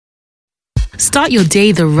Start your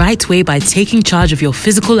day the right way by taking charge of your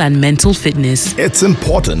physical and mental fitness. It's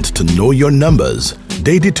important to know your numbers.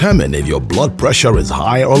 They determine if your blood pressure is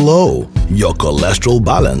high or low, your cholesterol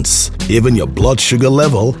balance, even your blood sugar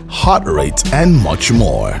level, heart rate, and much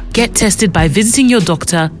more. Get tested by visiting your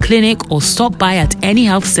doctor, clinic, or stop by at any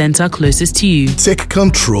health center closest to you. Take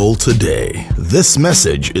control today. This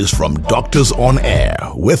message is from Doctors on Air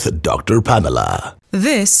with Dr. Pamela.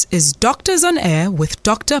 This is Doctors on Air with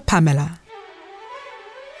Dr. Pamela.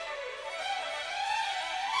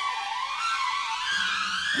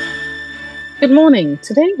 Good morning.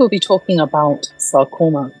 Today we'll be talking about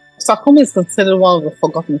sarcoma. Sarcoma is considered one of the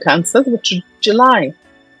forgotten cancers, which July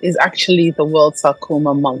is actually the World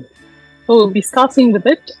Sarcoma Month. So we'll be starting with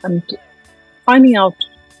it and finding out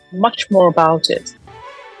much more about it.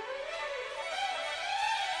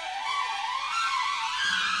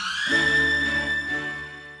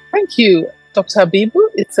 Thank you, Dr.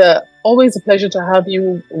 Habeebu. It's always a pleasure to have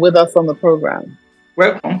you with us on the program.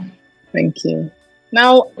 Welcome. Thank you.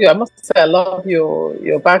 Now, I must say I love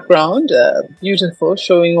your background. Beautiful,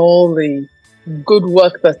 showing all the good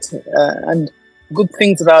work that and good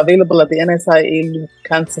things that are available at the NSIA-LUTH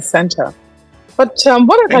Cancer Center. But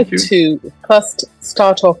what I'd like to first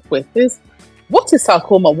start off with is, what is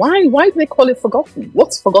sarcoma? Why do they call it forgotten?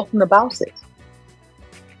 What's forgotten about it?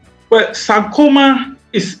 Well, sarcoma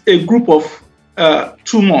is a group of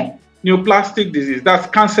tumor, neoplastic disease, that's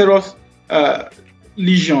cancerous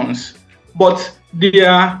lesions. But they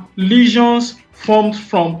are lesions formed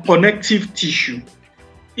from connective tissue,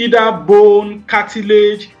 either bone,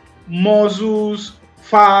 cartilage, muscles,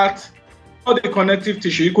 fat, or the connective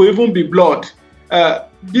tissue. It could even be blood.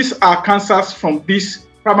 These are cancers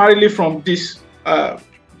primarily from these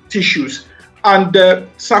tissues. And the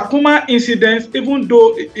sarcoma incidence, even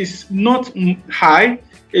though it is not high,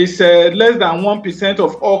 is less than 1%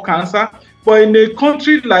 of all cancer. But in a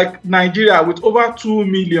country like Nigeria with over 2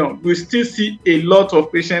 million, we still see a lot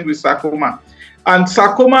of patients with sarcoma. And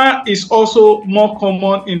sarcoma is also more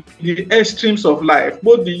common in the extremes of life,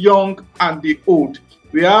 both the young and the old.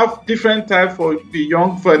 We have different types for the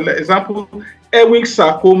young, for example, Ewing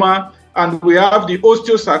sarcoma, and we have the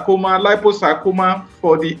osteosarcoma, liposarcoma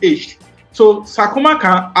for the aged. So sarcoma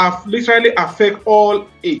can literally affect all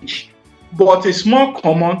age, but it's more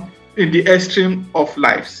common in the extreme of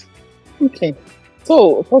lives. Okay.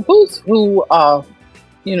 So for those who are,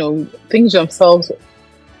 thinking to themselves,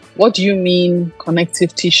 what do you mean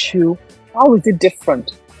connective tissue? How is it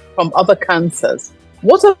different from other cancers?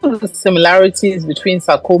 What are the similarities between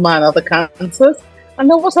sarcoma and other cancers? And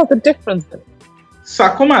then what are the differences?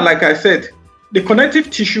 Sarcoma, like I said, the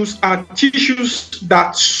connective tissues are tissues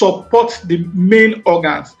that support the main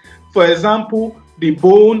organs. For example, the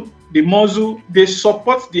bone, the muscle, they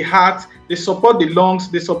support the heart, they support the lungs,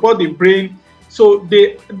 they support the brain. So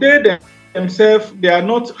they themselves, they are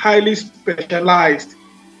not highly specialized.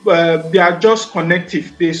 They are just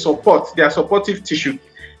connective. They are supportive tissue.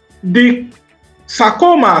 The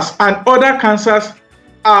sarcomas and other cancers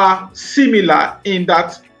are similar in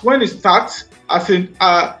that when it starts,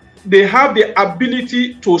 they have the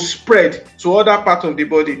ability to spread to other parts of the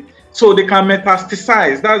body. So they can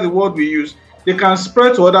metastasize. That's the word we use. They can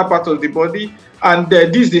spread to other parts of the body, and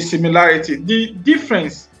this is the similarity. The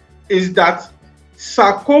difference is that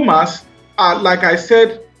sarcomas are, like I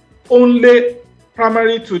said, only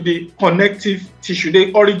primary to the connective tissue.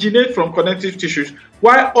 They originate from connective tissues,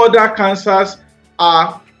 while other cancers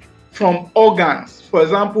are from organs. For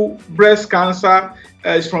example, breast cancer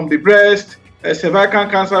is from the breast, cervical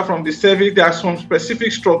cancer from the cervix. There are some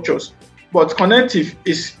specific structures, but connective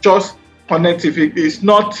is just connective. It is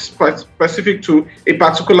not specific to a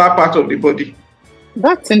particular part of the body.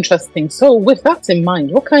 That's interesting. So with that in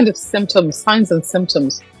mind, what kind of signs and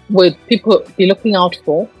symptoms would people be looking out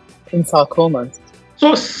for in sarcomas?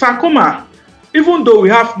 So sarcoma, even though we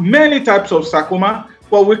have many types of sarcoma,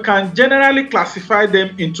 but we can generally classify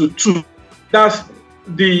them into two. That's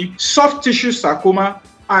the soft tissue sarcoma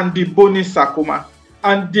and the bony sarcoma.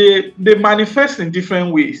 And they manifest in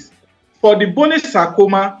different ways. For the bony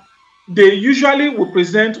sarcoma, they usually will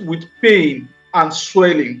present with pain and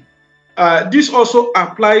swelling. This also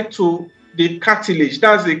applies to the cartilage,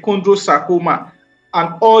 that's the chondrosarcoma,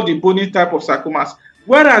 and all the bony type of sarcomas.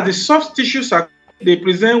 Whereas the soft tissue sarcoma, they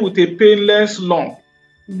present with a painless lump,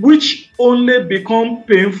 which only become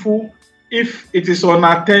painful if it is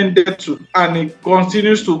unattended to and it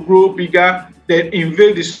continues to grow bigger, then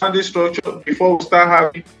invade the surrounding structure before we start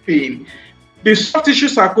having pain. The soft tissue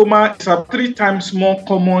sarcoma is 3 times more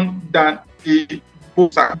common than the bone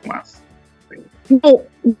sarcomas.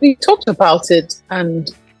 We talked about it,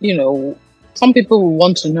 and some people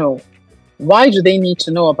want to know, Why do they need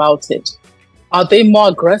to know about it? Are they more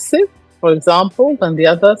aggressive, for example, than the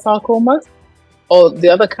other sarcomas or the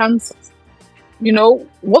other cancers?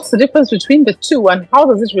 What's the difference between the two, and how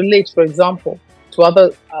does it relate, for example, to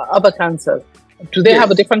other cancers? Do they have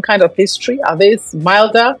a different kind of history? Are they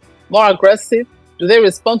milder, more aggressive? Do they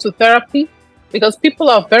respond to therapy? Because people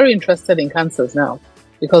are very interested in cancers now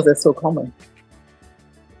because they're so common.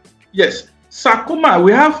 Yes. Sarcoma,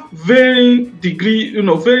 we have varying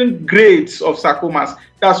varying grades of sarcomas.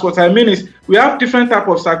 That's what I mean is we have different type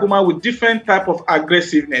of sarcoma with different type of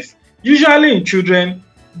aggressiveness. Usually in children,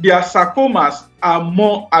 their sarcomas are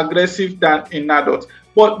more aggressive than in adults.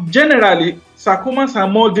 But generally, sarcomas are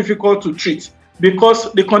more difficult to treat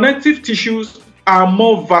because the connective tissues are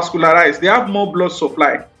more vascularized. They have more blood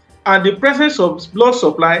supply. And the presence of blood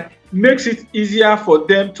supply makes it easier for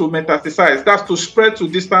them to metastasize. That's to spread to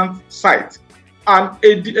distant sites. And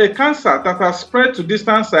a cancer that has spread to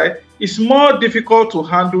distant sites is more difficult to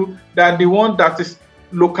handle than the one that is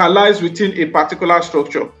localized within a particular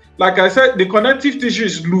structure. Like I said, the connective tissue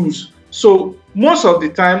is loose. So most of the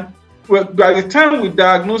time, by the time we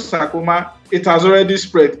diagnose sarcoma, it has already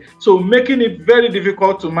spread. So making it very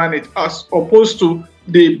difficult to manage as opposed to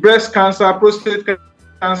the breast cancer, prostate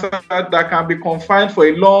cancer that can be confined for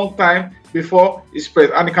a long time before it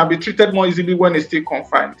spreads. And it can be treated more easily when it's still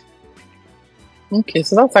confined. Okay,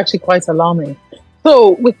 so that's actually quite alarming.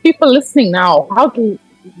 So with people listening now,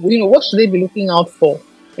 what should they be looking out for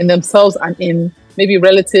in themselves and in maybe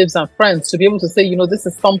relatives and friends to be able to say, this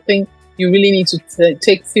is something you really need to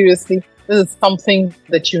take seriously. This is something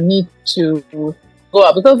that you need to go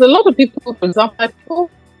out. Because a lot of people, for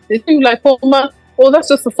example, they think lipoma, that's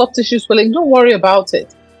just a soft tissue swelling. Don't worry about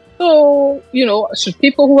it. So, should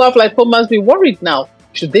people who have lipomas be worried now?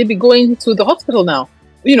 Should they be going to the hospital now?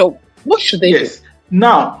 What should they do?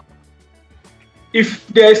 Now, if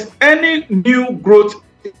there's any new growth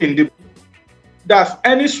in that's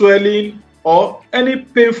any swelling or any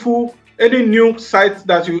painful, any new site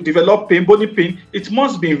that you develop bony pain, it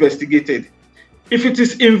must be investigated. If it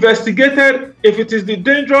is investigated, if it is the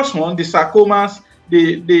dangerous one, the sarcomas,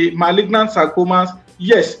 the malignant sarcomas,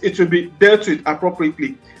 yes, it will be dealt with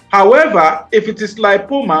appropriately. However, if it is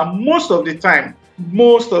lipoma, most of the time,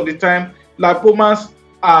 lipomas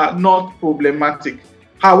are not problematic.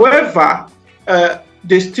 However,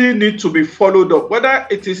 they still need to be followed up. Whether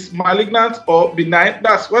it is malignant or benign,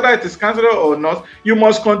 that's whether it is cancerous or not, you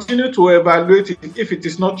must continue to evaluate it if it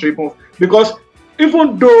is not removed. Because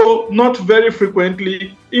even though not very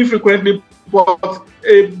infrequently, but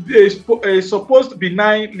a supposed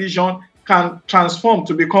benign lesion can transform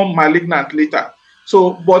to become malignant later.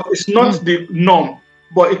 So, but it's not the norm,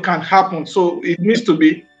 but it can happen. So it needs to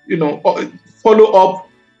be, follow-up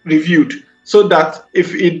reviewed so that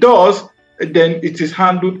if it does, then it is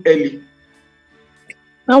handled early.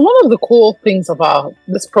 Now, one of the cool things about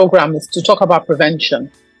this program is to talk about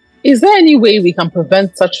prevention. Is there any way we can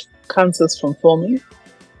prevent such cancers from forming?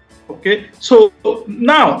 Okay, so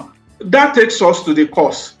now that takes us to the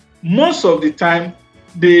cause. Most of the time,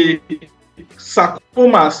 the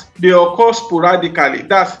sarcomas, they occur sporadically.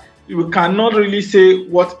 We cannot really say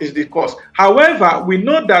what is the cause. However, we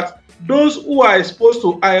know that those who are exposed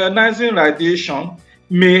to ionizing radiation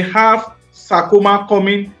may have sarcoma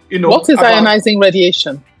coming, What is ionizing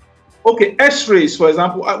radiation? Okay, X-rays, for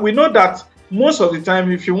example. We know that most of the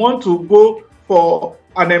time, if you want to go for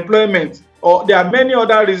unemployment, or there are many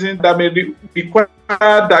other reasons that may require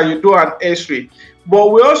that you do an X-ray.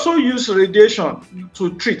 But we also use radiation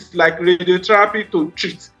to treat, like radiotherapy to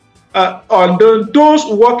treat. On those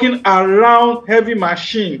working around heavy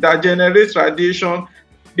machine that generates radiation,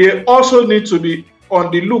 they also need to be on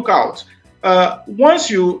the lookout. Once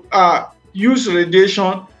you use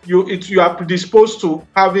radiation, you are predisposed to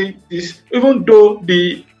having this, even though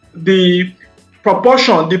the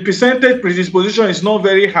proportion, the percentage predisposition is not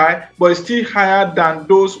very high, but it's still higher than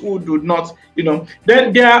those who do not,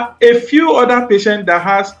 Then there are a few other patients that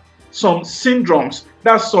has some syndromes,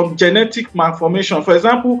 that's some genetic malformation. For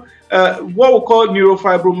example, what we call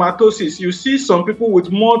neurofibromatosis. You see some people with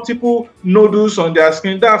multiple nodules on their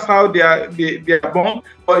skin. That's how they are born.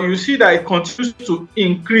 But you see that it continues to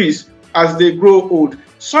increase as they grow old.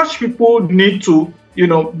 Such people need to,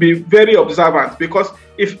 be very observant, because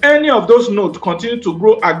if any of those nodes continue to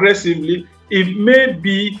grow aggressively, it may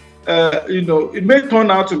be, it may turn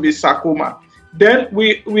out to be sarcoma. Then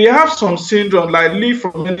we have some syndrome like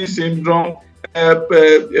Lee-Fraumeni syndrome,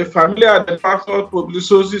 familial adenocarcinoma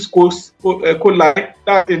polyposis coli,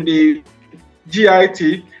 that's in the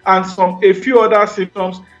GIT, and a few other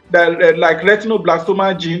symptoms that like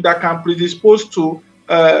retinoblastoma gene that can predispose to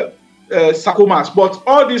sarcomas, but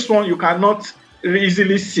all this one you cannot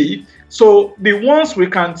easily see. So the ones we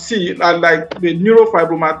can see are like the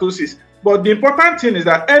neurofibromatosis. But the important thing is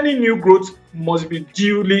that any new growth must be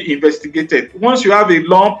duly investigated. Once you have a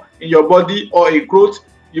lump in your body or a growth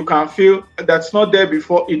you can feel that's not there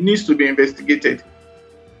before, it needs to be investigated.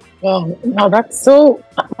 Well, now that's so,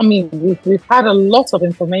 I mean, we've had a lot of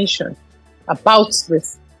information about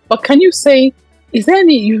this. But can you say, is there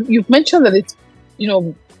any, you've mentioned that it's,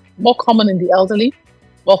 more common in the elderly,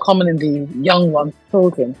 more common in the young ones,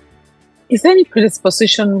 children. Is there any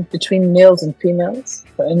predisposition between males and females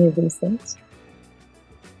for any of these things?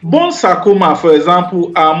 Bone sarcoma, for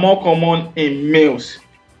example, are more common in males.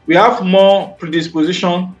 We have more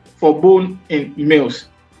predisposition for bone in males.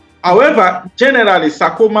 However, generally,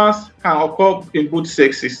 sarcomas can occur in both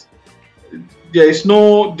sexes. There is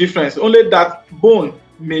no difference, only that bone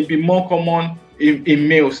may be more common in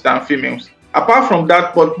males than females. Apart from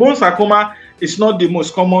that, but bone sarcoma is not the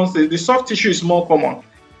most common. The soft tissue is more common.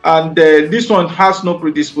 And this one has no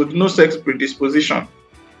sex predisposition.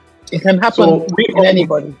 It can happen in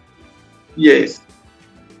anybody. Yes,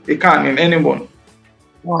 it can in anyone.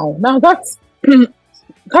 Wow. Now that's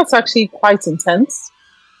actually quite intense,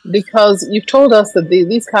 because you've told us that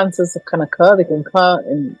these cancers can occur. They can occur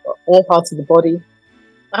in all parts of the body.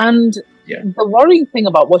 And the worrying thing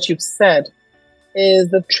about what you've said is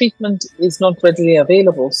the treatment is not readily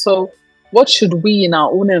available. So what should we in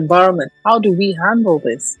our own environment, how do we handle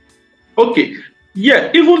this? Okay.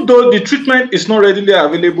 Yeah, even though the treatment is not readily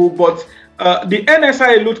available, but the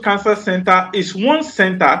NSIA-LUTH Cancer Center is one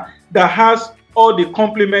center that has all the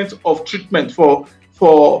complements of treatment for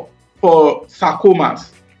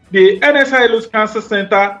sarcomas. The NSIA-LUTH Cancer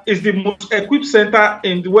Center is the most equipped center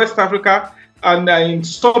in West Africa and in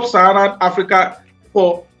sub-Saharan Africa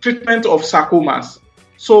for treatment of sarcomas.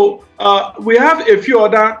 So we have a few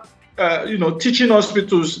other teaching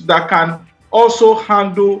hospitals that can also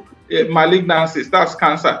handle malignancies, that's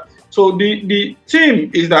cancer. So the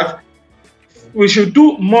theme is that we should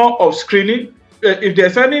do more of screening. If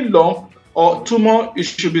there's any lump or tumor, it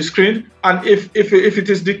should be screened. And if it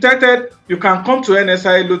is detected, you can come to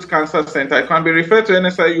NSIA-LUTH Cancer Center. You can be referred to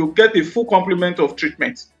NSIA. You get the full complement of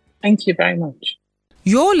treatment. Thank you very much.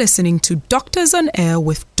 You're listening to Doctors on Air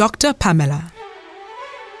with Dr. Pamela.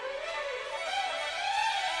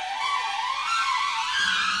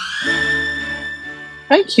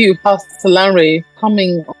 Thank you, Pastor Lanre,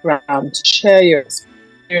 coming around to share your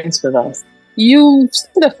experience with us. You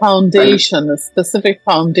started a specific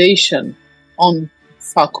foundation on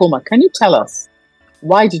sarcoma. Can you tell us,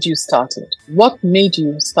 why did you start it? What made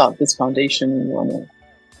you start this foundation in your name?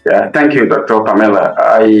 Yeah, thank you, Dr. Pamela.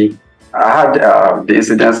 I had the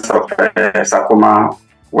incidence of sarcoma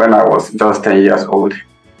when I was just 10 years old.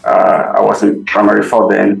 I was in primary 4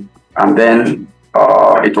 then, and then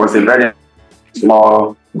it was a very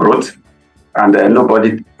small growth, and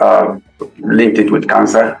nobody linked it with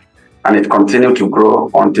cancer, and it continued to grow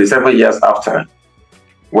until 7 years after,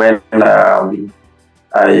 when I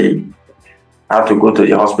had to go to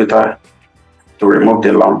the hospital to remove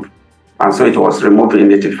the lump, and so it was removed in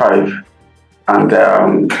 1985, and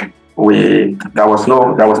there was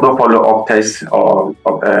no follow-up test, or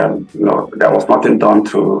there was nothing done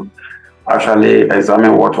to actually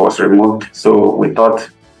examine what was removed. So we thought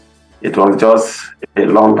it was just a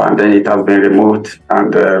lump, and then it has been removed,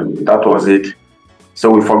 and that was it. So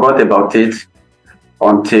we forgot about it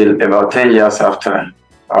until about 10 years after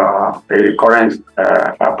a recurrence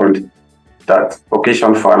happened that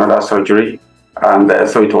occasioned for another surgery, and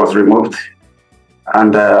so it was removed.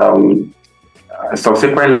 And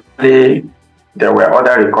subsequently, there were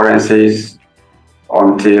other recurrences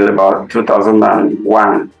until about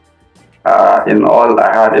 2001. In all,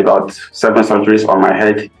 I had about 7 surgeries on my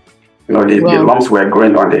head. The lumps were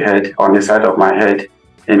growing on the head, on the side of my head,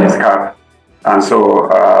 in the scalp. And so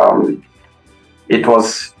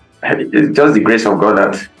it's just the grace of God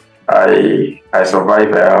that I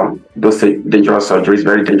survived those dangerous surgeries,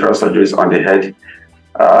 very dangerous surgeries on the head.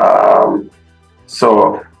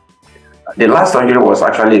 So the last surgery was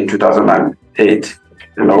actually in 2008,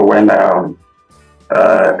 when there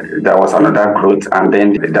was another growth, and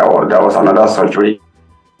then there was another surgery.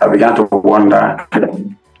 I began to wonder,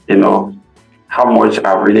 how much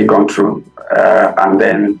I've really gone through, and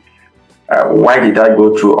then why did I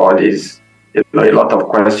go through all this? A lot of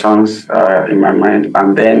questions in my mind.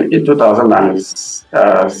 And then in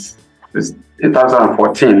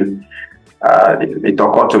 2014, it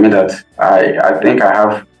occurred to me that I think I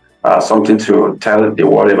have something to tell the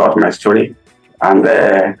world about my story, and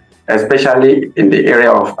especially in the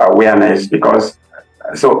area of awareness, because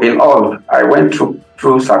so in all, I went through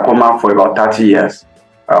through sarcoma for about 30 years,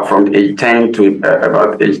 from age 10 to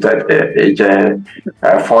about age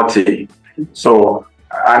 40. So,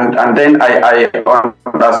 and then I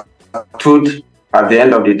understood at the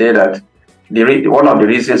end of the day that one of the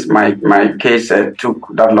reasons my case took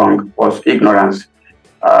that long was ignorance.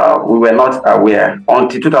 We were not aware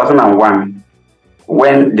until 2001,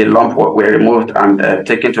 when the lump were removed and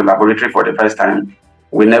taken to laboratory for the first time.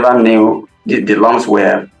 We never knew the lumps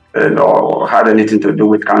were or had anything to do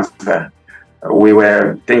with cancer. We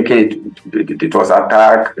were thinking it was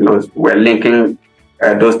attack. We're linking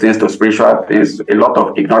those things to spiritual things. A lot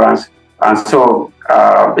of ignorance, and so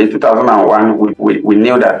in 2001 we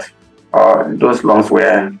knew that those lumps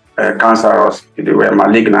were cancerous. They were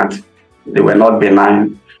malignant. They were not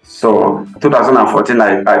benign. So 2014,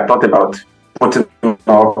 I thought about putting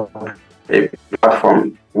up a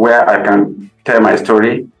platform where I can tell my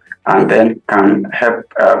story and then can help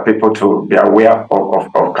people to be aware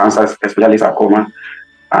of cancer, especially sarcoma,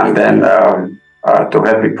 and then to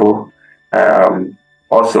help people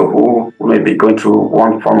also who may be going through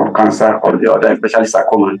one form of cancer or the other, especially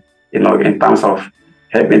sarcoma, in terms of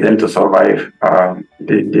helping them to survive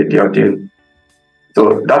the ordeal.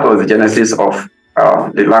 So that was the genesis of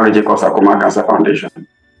the Lanre Jacobs Sarcoma Cancer Foundation.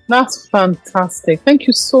 That's fantastic. Thank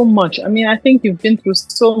you so much. I mean, I think you've been through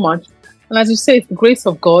so much. And as you say, it's the grace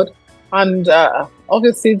of God. And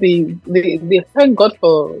obviously, the thank God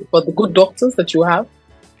for the good doctors that you have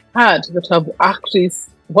had that have actually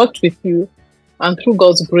worked with you and through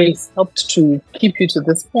God's grace helped to keep you to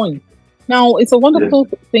this point. Now, it's a wonderful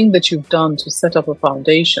thing that you've done to set up a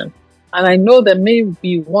foundation. And I know there may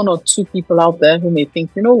be one or two people out there who may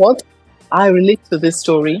think, you know what? I relate to this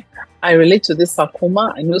story. I relate to this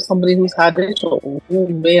sarcoma. I know somebody who's had it or who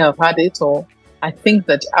may have had it, or I think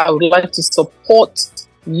that I would like to support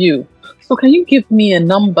you. So can you give me a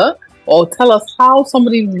number or tell us how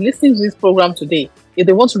somebody listening to this program today, if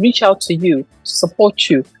they want to reach out to you to support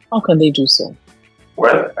you, how can they do so?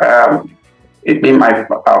 Well, it'd be my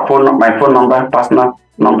phone number, personal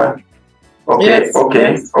number. Okay, yes,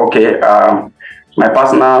 okay, yes. Okay. My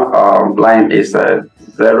personal line is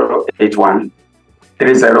 081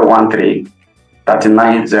 3013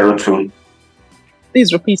 3902.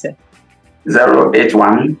 Please repeat it.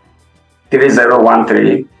 081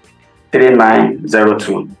 3013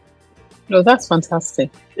 3902. No, that's fantastic.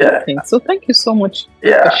 Yeah. Okay. So thank you so much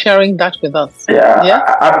for sharing that with us. Yeah.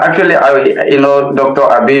 Actually, Dr.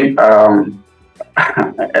 Habeebu,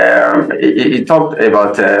 he talked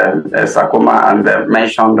about sarcoma and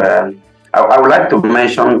mentioned. I would like to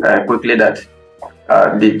mention quickly that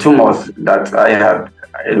the tumors that I had,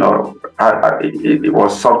 it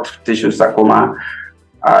was soft tissue sarcoma,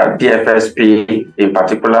 DFSP in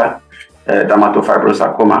particular,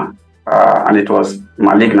 dermatofibrosarcoma, and it was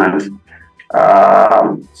malignant.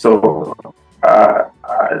 So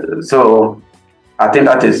I think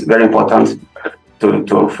that is very important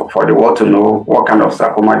for the world to know what kind of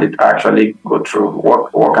sarcoma did I actually go through,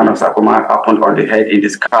 what kind of sarcoma happened on the head, in the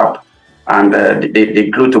scalp, and they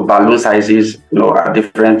grew to balloon sizes, at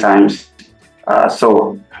different times.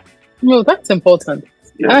 No, that's important.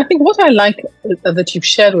 Yeah. And I think what I like that you've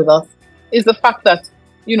shared with us is the fact that,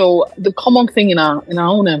 the common thing in our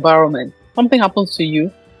own environment, something happens to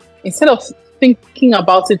you, instead of thinking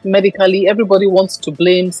about it medically, everybody wants to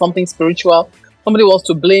blame something spiritual, somebody wants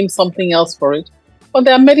to blame something else for it. But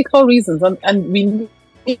there are medical reasons, and we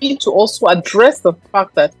need to also address the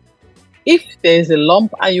fact that if there is a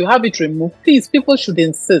lump and you have it removed, please, people should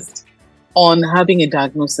insist on having a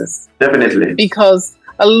diagnosis. Definitely. Because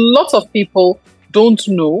a lot of people don't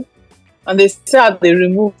know, and they say they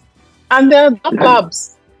remove, and there are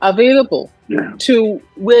labs available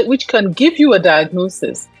which can give you a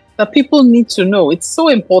diagnosis that people need to know. It's so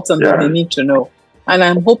important that they need to know. And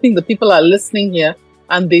I'm hoping the people are listening here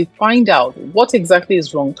and they find out what exactly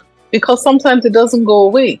is wrong, because sometimes it doesn't go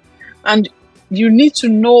away. And you need to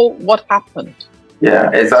know what happened.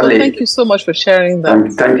 Yeah, exactly. So thank you so much for sharing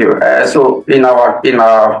that. Thank you. So in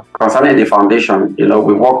our concerning the foundation,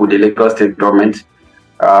 we work with the Lagos State government,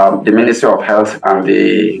 the Ministry of Health, and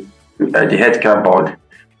the Healthcare Board.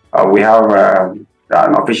 We have an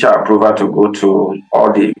official approval to go to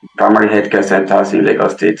all the primary healthcare centers in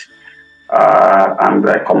Lagos State and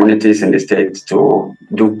communities in the state to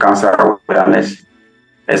do cancer awareness,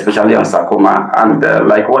 especially on sarcoma. And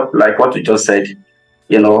like what you just said,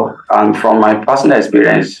 and from my personal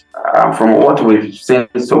experience, from what we've seen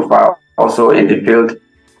so far, also in the field,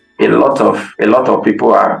 a lot of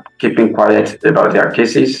people are keeping quiet about their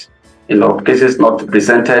cases. Cases not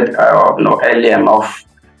presented early enough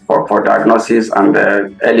for diagnosis and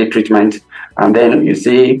early treatment. And then you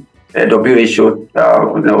see WHO,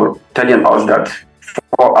 telling us that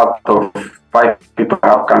 4 out of 5 people who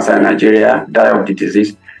have cancer in Nigeria die of the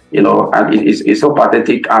disease, and it's so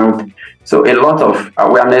pathetic. And so a lot of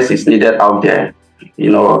awareness is needed out there,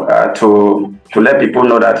 to let people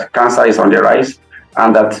know that cancer is on the rise,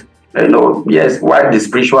 and that, yes, while the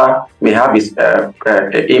spiritual may have its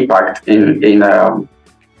impact in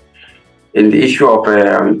the issue of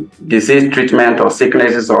disease treatment or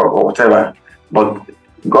sicknesses or whatever, but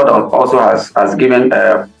God also has given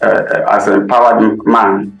as an empowered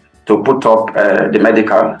man to put up the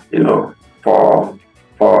medical,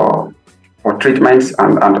 for treatments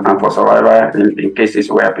and for survival in cases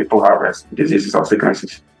where people have diseases or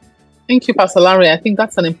sicknesses. Thank you, Pastor Lanre. I think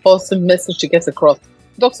that's an important message to get across.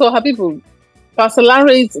 Dr. Habeebu, Pastor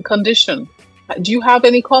Lanre's condition, do you have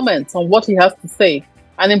any comments on what he has to say,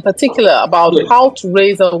 and in particular about how to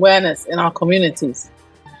raise awareness in our communities?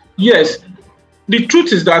 Yes. The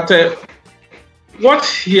truth is that what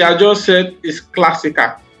he has just said is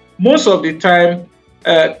classical. Most of the time,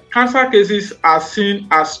 cancer cases are seen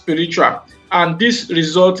as spiritual, and this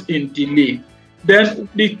results in delay. Then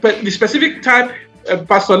the specific type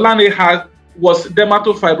Pastor Lanre had was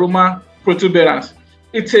dermatofibroma protuberans.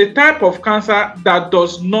 It's a type of cancer that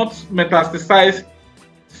does not metastasize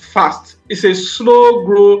fast. It's a slow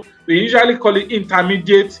grow. We usually call it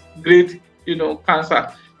intermediate grade,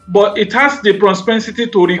 cancer. But it has the propensity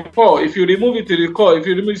to recur. If you remove it, it recur. If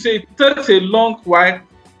you remove it, it takes a long while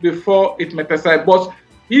before it metastasizes. But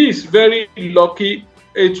he is very lucky.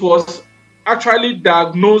 It was actually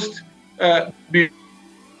diagnosed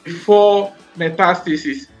before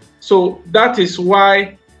metastasis. So that is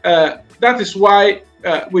why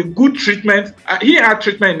with good treatment, he had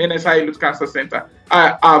treatment in NSIA-LUTH Cancer Center.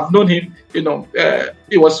 I've known him.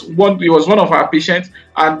 He was one of our patients,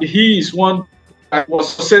 and he is one that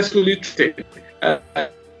was successfully treated.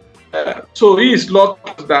 So he is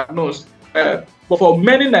lucky diagnosed. But for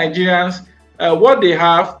many Nigerians, what they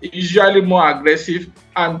have is usually more aggressive,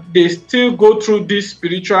 and they still go through this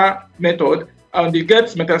spiritual method, and they get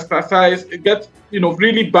metastasized, it gets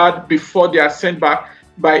really bad before they are sent back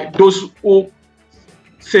by those who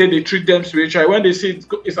say they treat them spiritually. When they see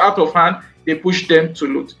it's out of hand, they push them to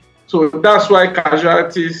LUTH. So that's why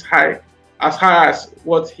casualty is as high as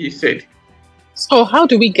what he said. So how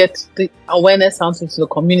do we get the awareness out into the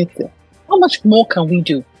community? How much more can we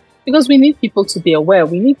do? Because we need people to be aware.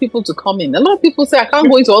 We need people to come in. A lot of people say, I can't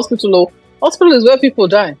go into hospital. Oh, hospital is where people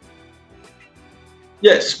die.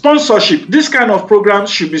 Yes, sponsorship. This kind of program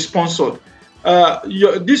should be sponsored.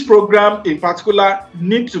 This program in particular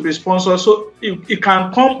needs to be sponsored so it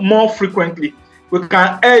can come more frequently. We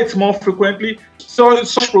can air it more frequently. So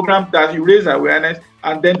such programs that you raise awareness,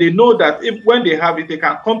 and then they know that when they have it, they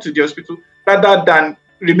can come to the hospital rather than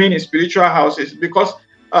remain in spiritual houses. Because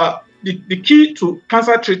the key to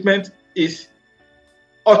cancer treatment is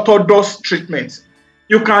orthodox treatment.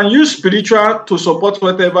 You can use spiritual to support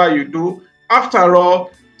whatever you do. After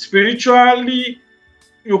all, spiritually,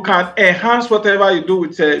 you can enhance whatever you do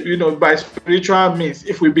with, by spiritual means,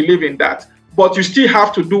 if we believe in that. But you still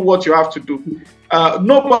have to do what you have to do.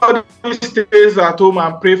 Nobody stays at home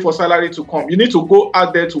and pray for salary to come. You need to go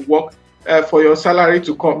out there to work for your salary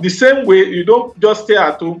to come. The same way, you don't just stay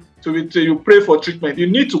at home you pray for treatment. You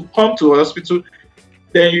need to come to a hospital,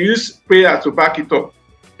 then you use prayer to back it up.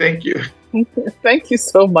 Thank you. Thank you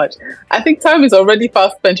so much. I think time is already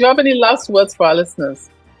fast spent. Do you have any last words for our listeners?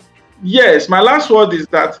 Yes, my last word is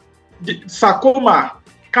that sarcoma,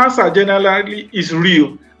 cancer generally, is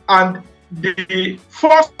real. And the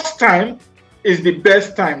first time is the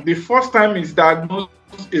best time. The first time is diagnosed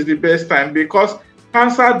is the best time, because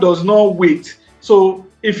cancer does not wait. So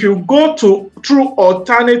if you go through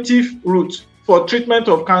alternative routes for treatment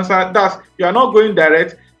of cancer, you are not going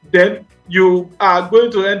direct, then you are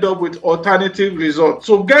going to end up with alternative results.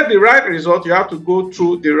 So get the right result, you have to go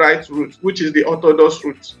through the right route, which is the orthodox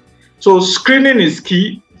route. So screening is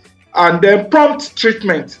key, and then prompt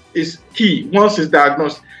treatment is key once it's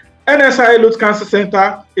diagnosed. NSIA-LUTH Cancer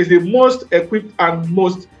Center is the most equipped and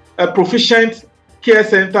most proficient care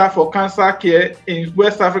center for cancer care in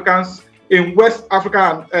West Africa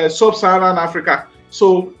and Sub-Saharan Africa.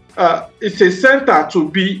 So it's a center to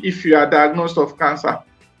be if you are diagnosed of cancer.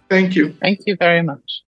 Thank you. Thank you very much.